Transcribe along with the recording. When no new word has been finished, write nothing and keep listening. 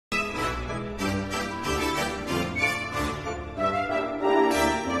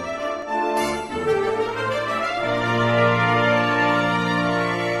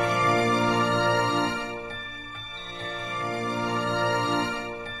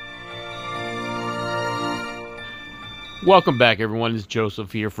Welcome back, everyone. It's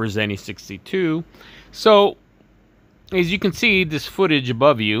Joseph here for Zenny62. So, as you can see, this footage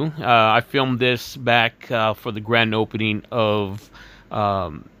above you, I filmed this back for the grand opening of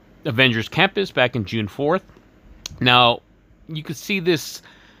Avengers Campus back in June 4th. Now, you can see this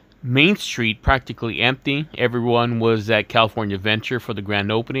Main Street practically empty. Everyone was at California Adventure for the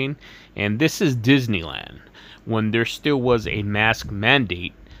grand opening, and this is Disneyland, when there still was a mask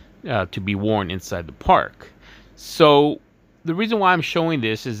mandate to be worn inside the park. So the reason why I'm showing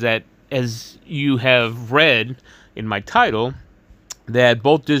this is that, as you have read in my title, that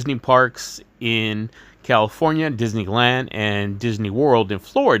both Disney parks in California, Disneyland, and Disney World in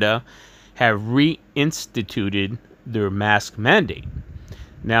Florida have reinstituted their mask mandate.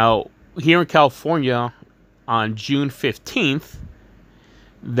 Now, here in California, on June 15th,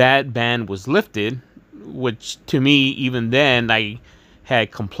 that ban was lifted, which to me, even then, I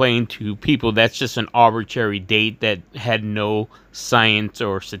had complained to people that's just an arbitrary date that had no science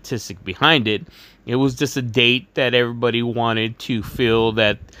or statistic behind it. It was just a date that everybody wanted to feel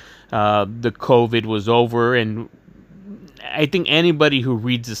that the COVID was over. And I think anybody who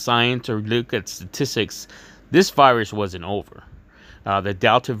reads the science or look at statistics, this virus wasn't over. The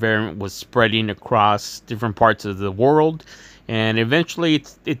Delta variant was spreading across different parts of the world, and eventually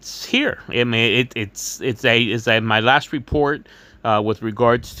it's here. I mean, it's my last report with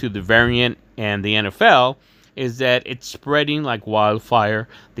regards to the variant and the NFL is that it's spreading like wildfire.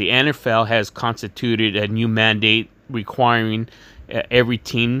 The NFL has constituted a new mandate requiring every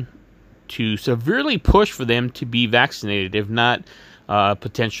team to severely push for them to be vaccinated, if not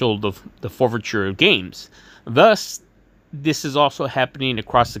potential the forfeiture of games. Thus, this is also happening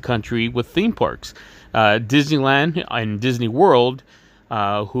across the country with theme parks. Disneyland and Disney World,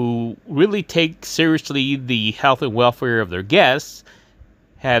 who really take seriously the health and welfare of their guests,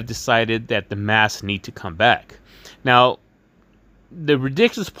 have decided that the masks need to come back. Now, the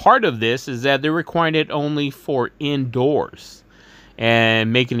ridiculous part of this is that they're requiring it only for indoors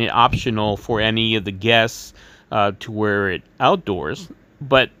and making it optional for any of the guests to wear it outdoors.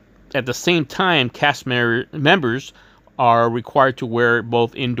 But at the same time, cast members are required to wear it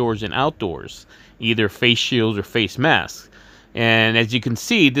both indoors and outdoors, either face shields or face masks. And as you can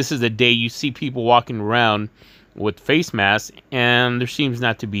see, this is the day you see people walking around with face masks, and there seems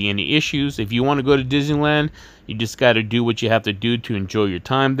not to be any issues. If you want to go to Disneyland, you just got to do what you have to do to enjoy your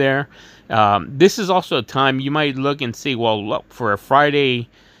time there. This is also a time you might look and see, well, look, for a Friday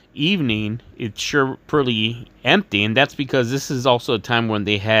evening, it's sure pretty empty, and that's because this is also a time when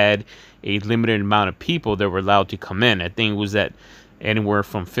they had a limited amount of people that were allowed to come in. I think it was at anywhere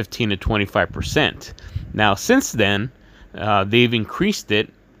from 15 to 25%. Now, since then, they've increased it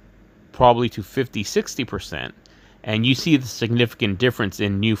probably to 50-60%, and you see the significant difference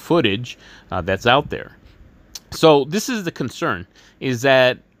in new footage that's out there. So this is the concern, is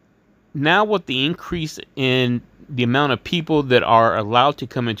that now with the increase in the amount of people that are allowed to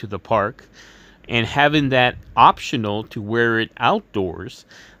come into the park and having that optional to wear it outdoors,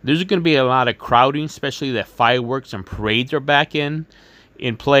 there's going to be a lot of crowding, especially that fireworks and parades are back in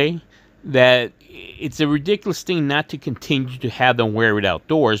play. That it's a ridiculous thing not to continue to have them wear it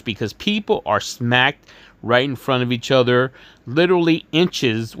outdoors, because people are smacked right in front of each other, literally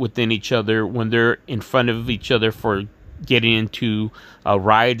inches within each other when they're in front of each other for getting into a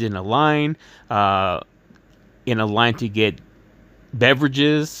ride in a line to get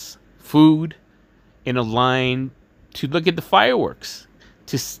beverages, food, in a line to look at the fireworks,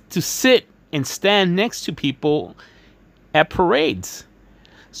 to sit and stand next to people at parades.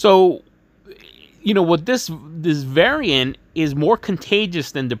 So, you know what, this variant is more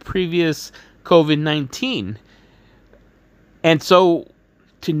contagious than the previous COVID-19. And so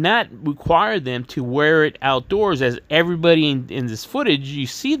to not require them to wear it outdoors, as everybody in this footage, you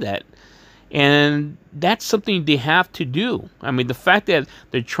see that. And that's something they have to do. I mean, the fact that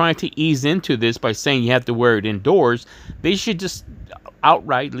they're trying to ease into this by saying you have to wear it indoors, they should just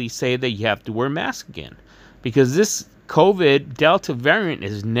outrightly say that you have to wear a mask again. Because this COVID Delta variant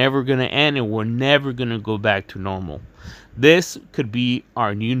is never going to end, and we're never going to go back to normal. This could be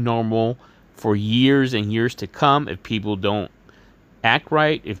our new normal for years and years to come if people don't act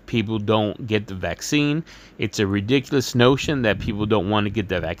right, if people don't get the vaccine. It's a ridiculous notion that people don't want to get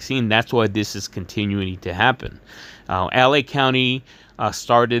the vaccine. That's why this is continuing to happen. LA County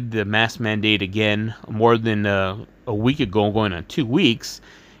started the mask mandate again more than a week ago, going on 2 weeks,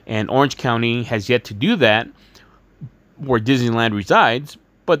 and Orange County has yet to do that, where Disneyland resides,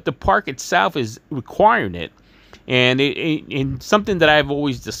 but the park itself is requiring it. And something that I've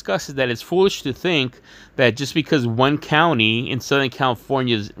always discussed is that it's foolish to think that just because one county in Southern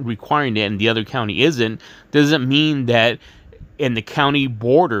California is requiring it and the other county isn't, doesn't mean that in the county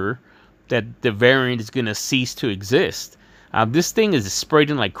border that the variant is going to cease to exist. This thing is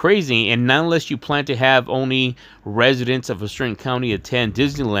spreading like crazy, and not unless you plan to have only residents of a certain county attend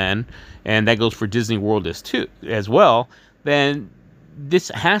Disneyland, and that goes for Disney World as well, then this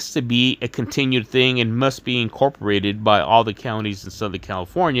has to be a continued thing and must be incorporated by all the counties in Southern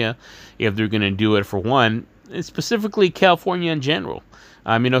California if they're going to do it for one, and specifically California in general.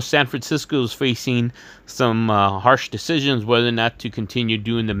 San Francisco is facing some harsh decisions whether or not to continue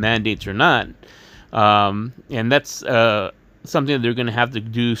doing the mandates or not. And that's something that they're going to have to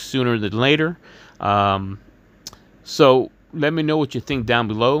do sooner than later. So let me know what you think down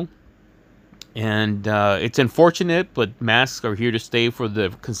below. And it's unfortunate, but masks are here to stay for the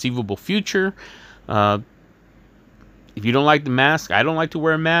conceivable future. If you don't like the mask, I don't like to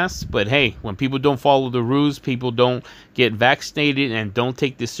wear masks. But hey, when people don't follow the rules, people don't get vaccinated and don't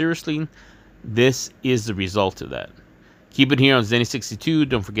take this seriously, this is the result of that. Keep it here on Zenny62.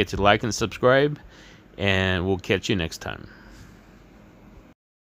 Don't forget to like and subscribe. And we'll catch you next time.